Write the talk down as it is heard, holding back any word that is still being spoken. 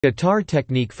Guitar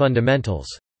technique fundamentals.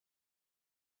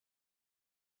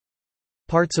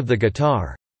 Parts of the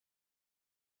guitar.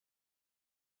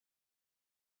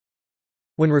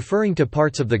 When referring to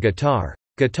parts of the guitar,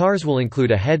 guitars will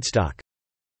include a headstock.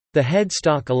 The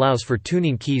headstock allows for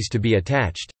tuning keys to be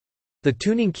attached. The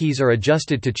tuning keys are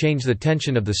adjusted to change the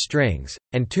tension of the strings,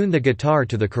 and tune the guitar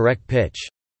to the correct pitch.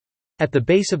 At the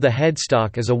base of the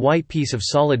headstock is a white piece of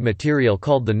solid material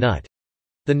called the nut.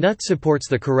 The nut supports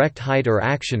the correct height or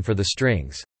action for the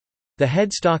strings. The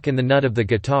headstock and the nut of the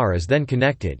guitar is then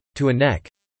connected to a neck.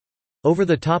 Over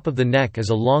the top of the neck is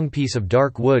a long piece of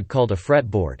dark wood called a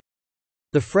fretboard.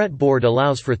 The fretboard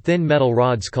allows for thin metal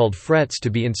rods called frets to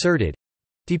be inserted.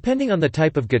 Depending on the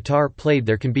type of guitar played,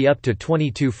 there can be up to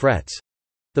 22 frets.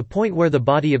 The point where the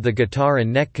body of the guitar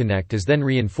and neck connect is then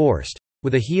reinforced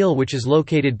with a heel which is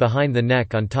located behind the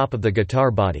neck on top of the guitar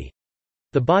body.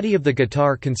 The body of the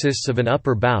guitar consists of an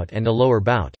upper bout and a lower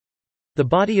bout. The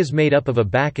body is made up of a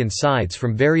back and sides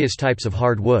from various types of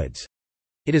hard woods.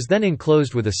 It is then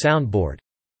enclosed with a soundboard.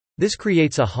 This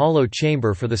creates a hollow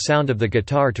chamber for the sound of the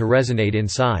guitar to resonate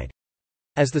inside.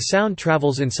 As the sound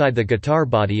travels inside the guitar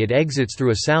body, it exits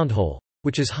through a sound hole,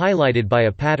 which is highlighted by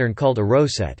a pattern called a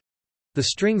rosette. The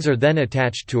strings are then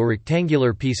attached to a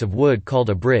rectangular piece of wood called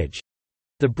a bridge.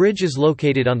 The bridge is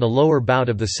located on the lower bout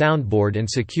of the soundboard and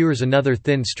secures another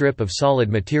thin strip of solid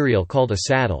material called a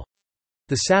saddle.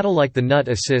 The saddle, like the nut,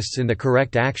 assists in the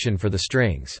correct action for the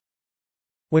strings.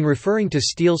 When referring to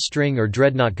steel string or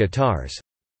dreadnought guitars,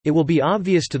 it will be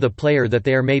obvious to the player that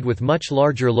they are made with much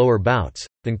larger lower bouts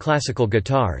than classical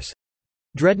guitars.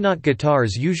 Dreadnought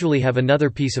guitars usually have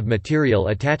another piece of material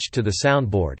attached to the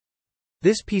soundboard.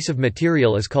 This piece of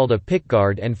material is called a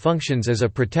pickguard and functions as a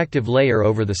protective layer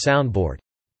over the soundboard.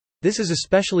 This is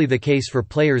especially the case for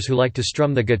players who like to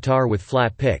strum the guitar with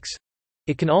flat picks.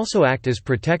 It can also act as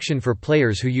protection for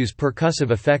players who use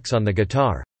percussive effects on the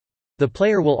guitar. The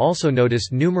player will also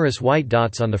notice numerous white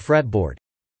dots on the fretboard.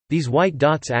 These white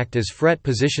dots act as fret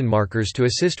position markers to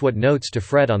assist what notes to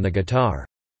fret on the guitar.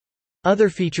 Other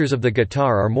features of the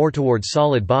guitar are more towards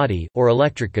solid body or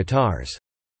electric guitars.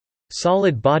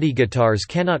 Solid body guitars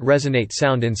cannot resonate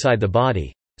sound inside the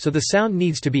body, so the sound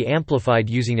needs to be amplified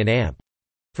using an amp.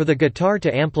 For the guitar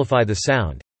to amplify the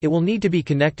sound, it will need to be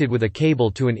connected with a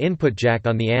cable to an input jack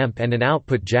on the amp and an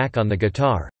output jack on the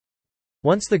guitar.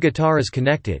 Once the guitar is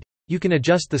connected, you can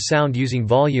adjust the sound using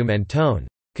volume and tone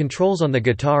controls on the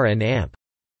guitar and amp.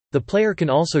 The player can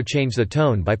also change the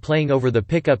tone by playing over the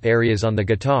pickup areas on the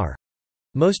guitar.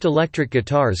 Most electric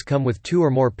guitars come with 2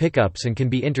 or more pickups and can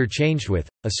be interchanged with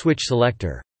a switch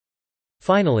selector.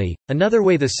 Finally, another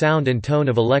way the sound and tone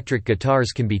of electric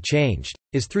guitars can be changed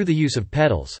is through the use of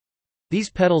pedals. These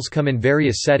pedals come in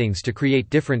various settings to create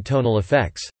different tonal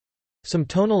effects. Some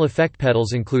tonal effect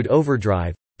pedals include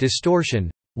overdrive,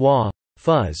 distortion, wah,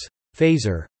 fuzz,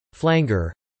 phaser,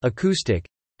 flanger, acoustic,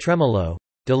 tremolo,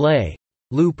 delay,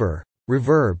 looper,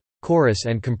 reverb, chorus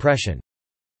and compression.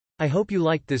 I hope you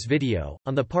liked this video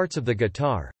on the parts of the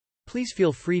guitar. Please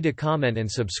feel free to comment and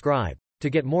subscribe to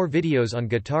get more videos on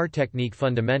guitar technique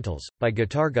fundamentals by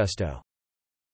Guitargusto.